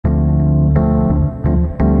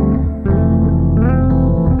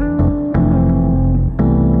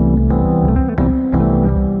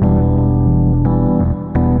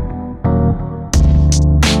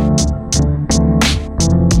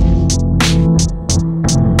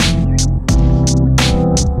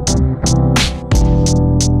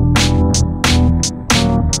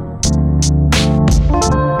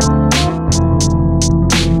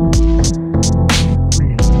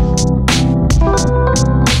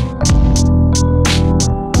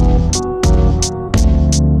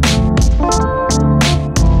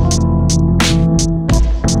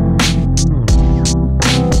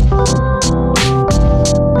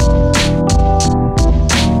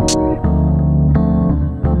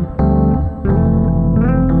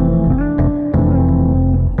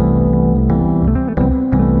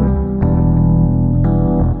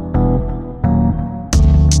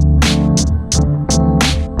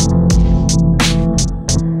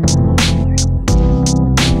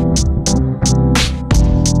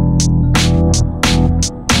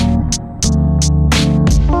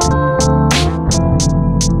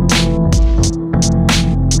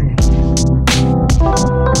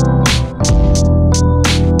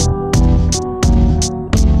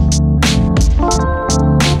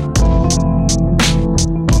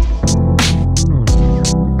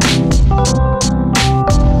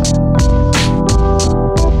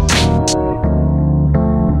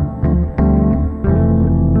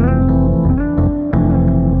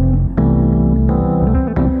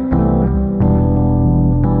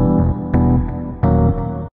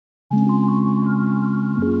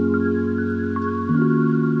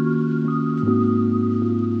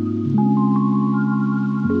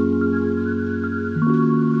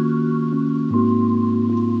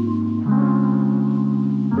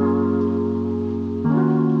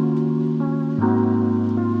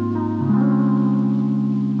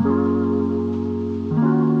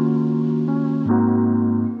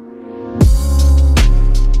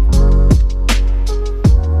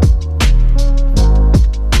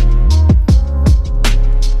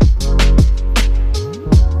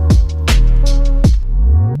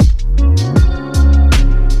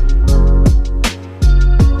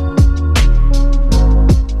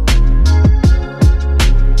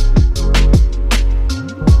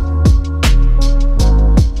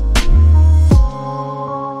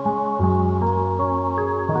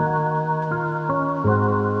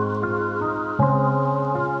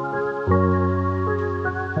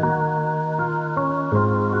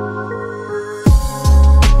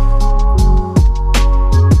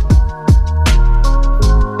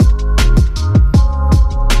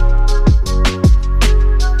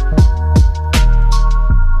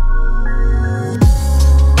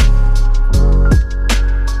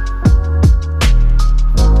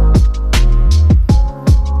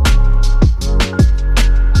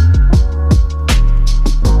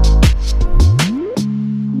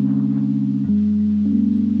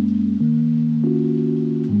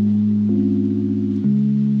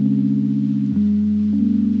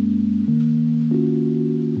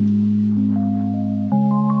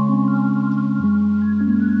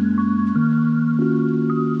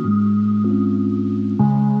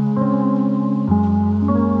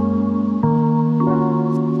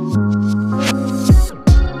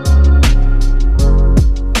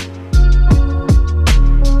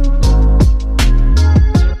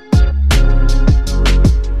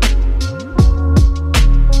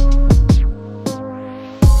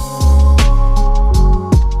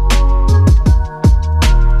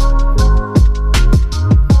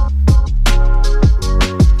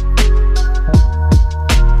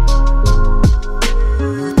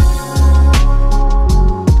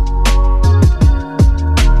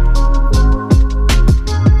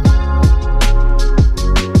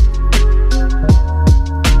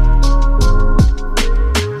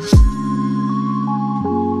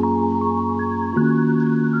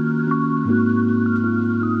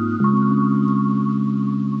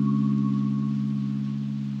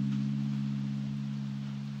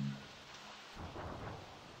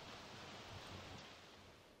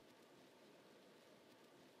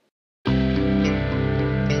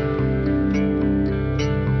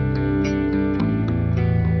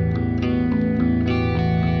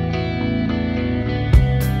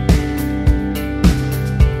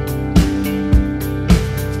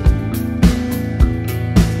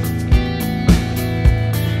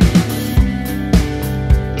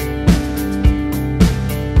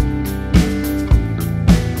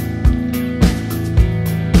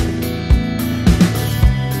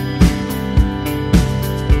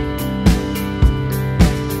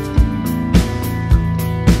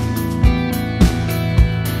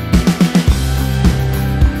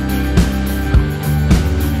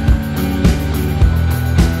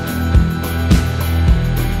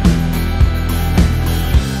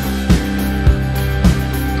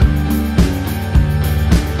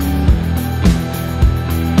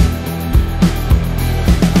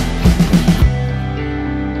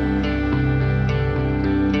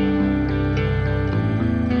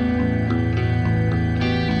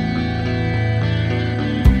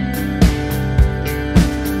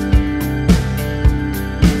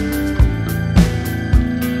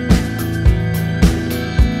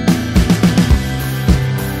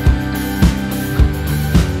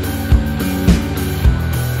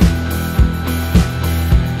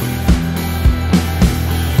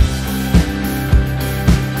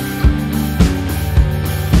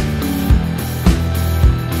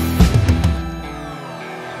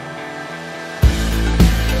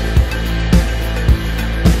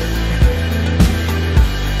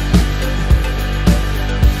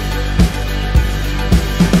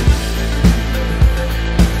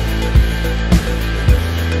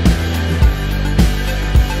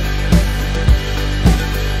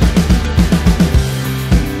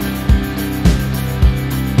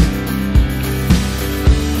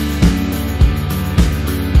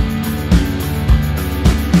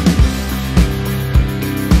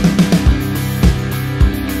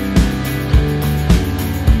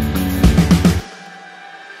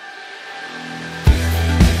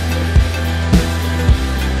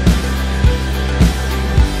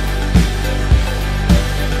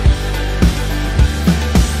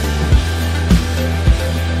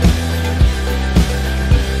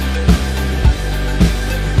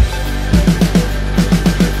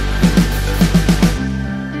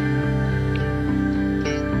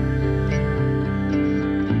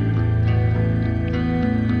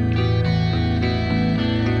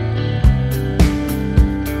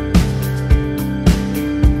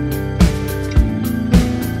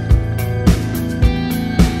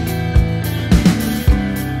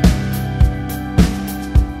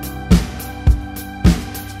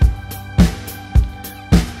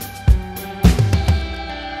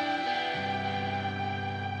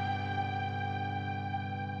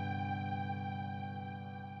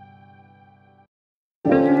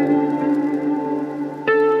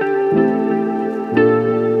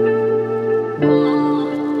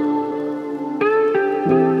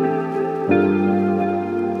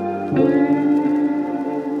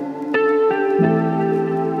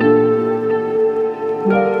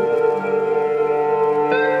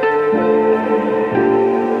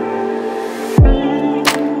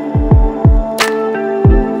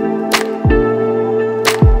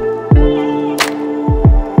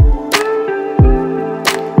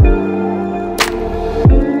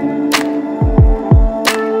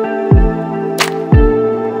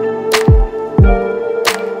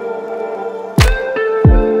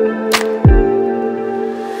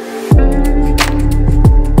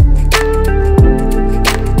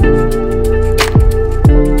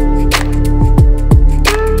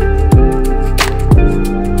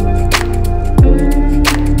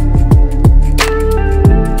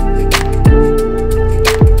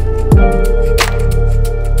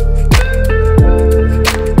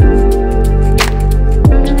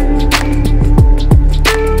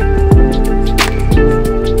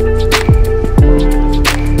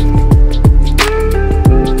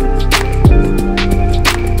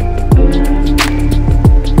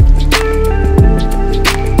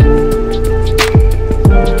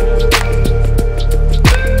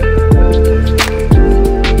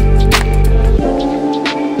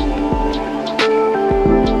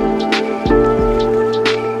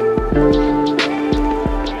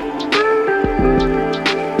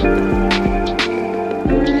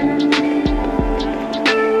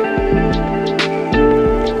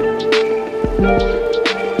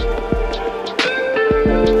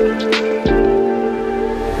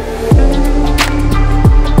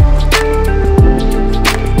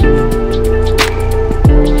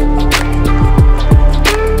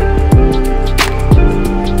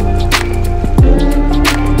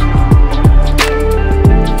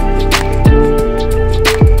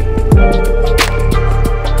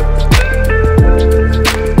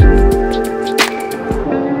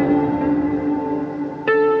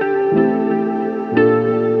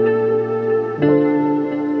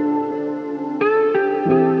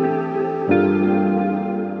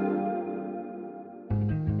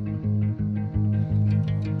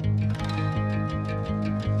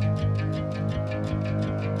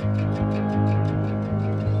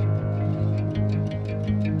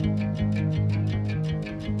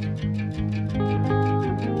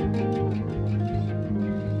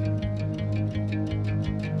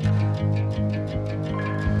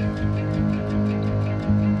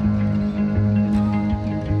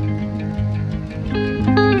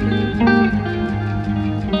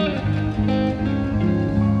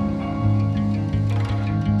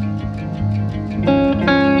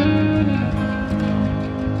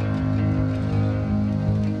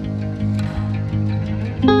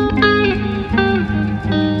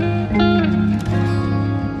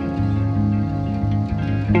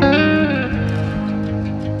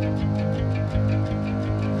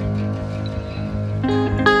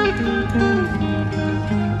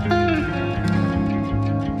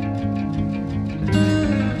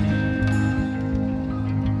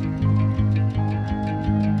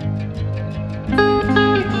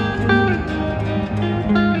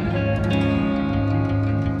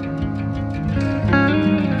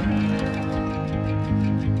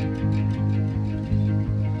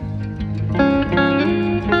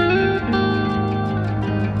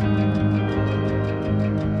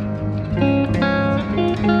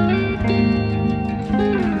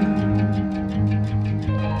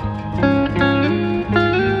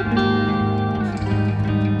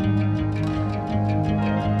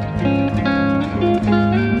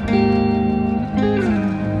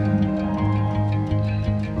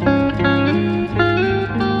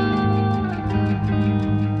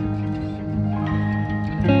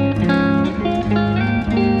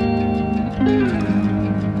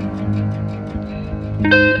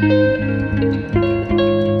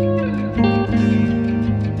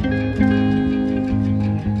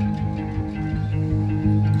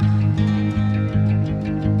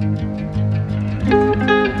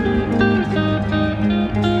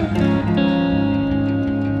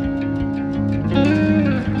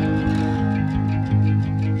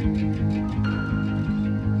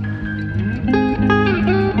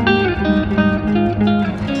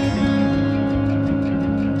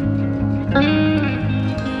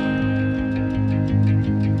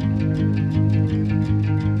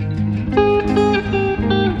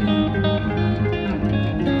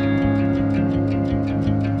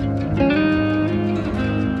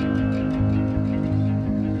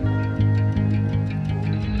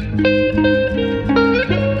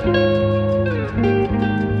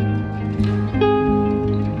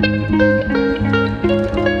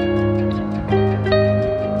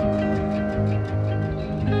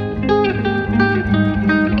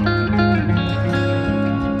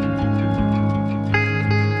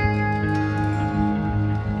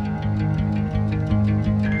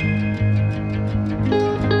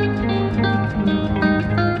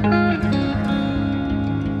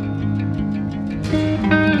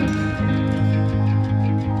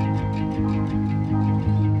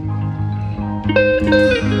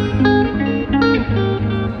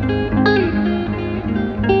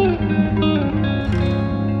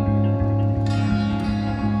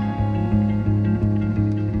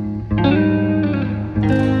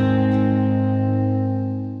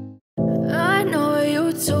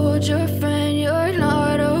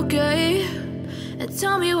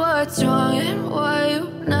what's wrong and why you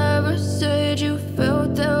never said you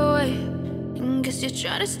felt that way. And guess you're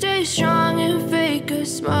trying to stay strong and fake a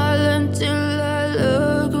smile until I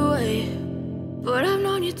look away. But I've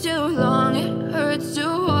known you too long, it hurts to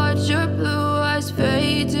watch your blue eyes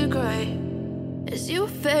fade to gray as you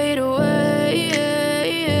fade away,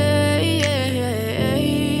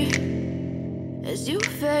 as you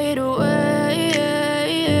fade away.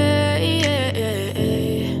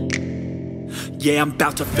 Yeah, I'm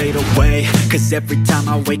about to fade away, cause every time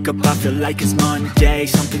I wake up I feel like it's Monday.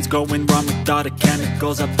 Something's going wrong with all the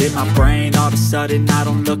chemicals up in my brain. All of a sudden I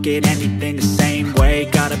don't look at anything the same way.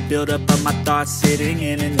 Got a buildup of my thoughts sitting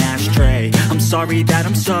in an ashtray. I'm sorry that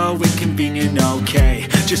I'm so inconvenient, okay.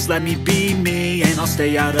 Just let me be me and I'll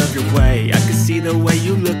stay out of your way. I can see the way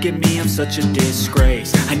you look at me, I'm such a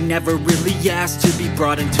disgrace. I never really asked to be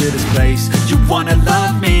brought into this place. You wanna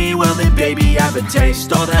love me? Well then baby I have a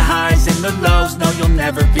taste. All the highs and the lows, no you'll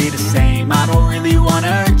never be the same. I don't really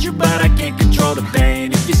wanna hurt you but I can't control the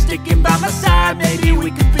pain. If you're sticking by my side maybe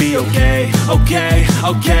we could be okay.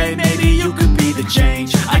 Okay, maybe you could be the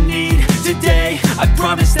change I need today. I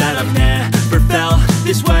promise that I've never felt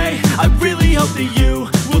this way. I really hope that you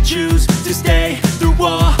will choose to stay through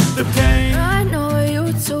all the pain. I know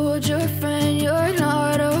you told your friend you're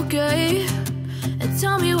not okay, and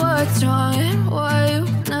tell me what's wrong and why you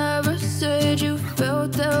never said you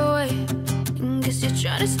felt that way. And guess you're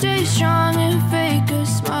trying to stay strong and fake a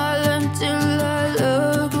smile until I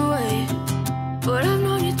look away. But I've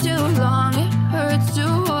known you too long, it hurts to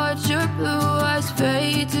watch your blue eyes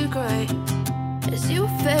fade to gray as you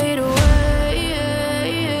fade away,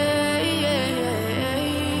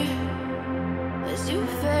 as you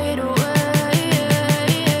fade away,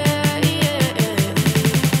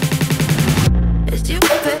 as you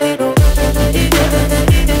fade away.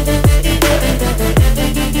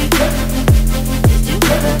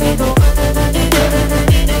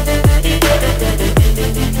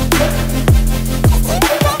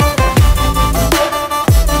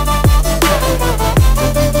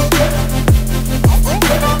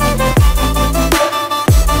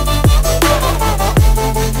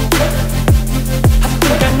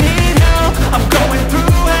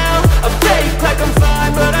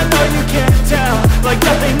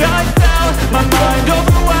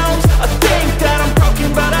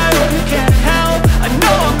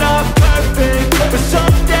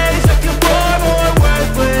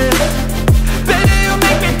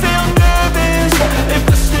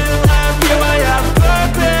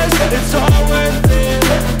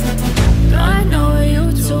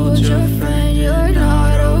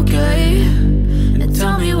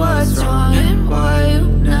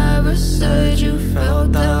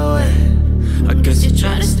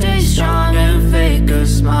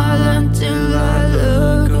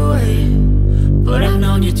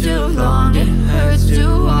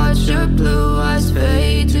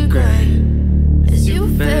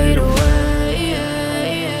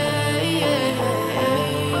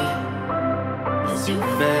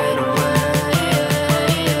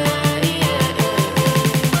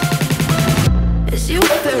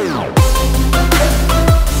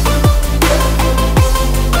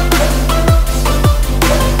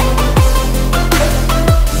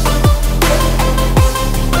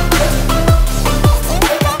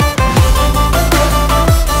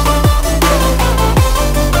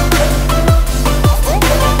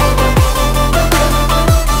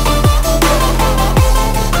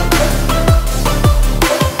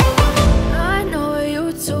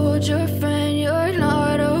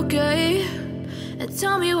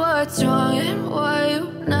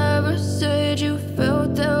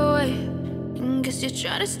 You're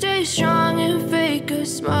trying to stay strong and fake a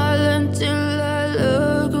smile until I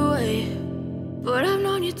look away.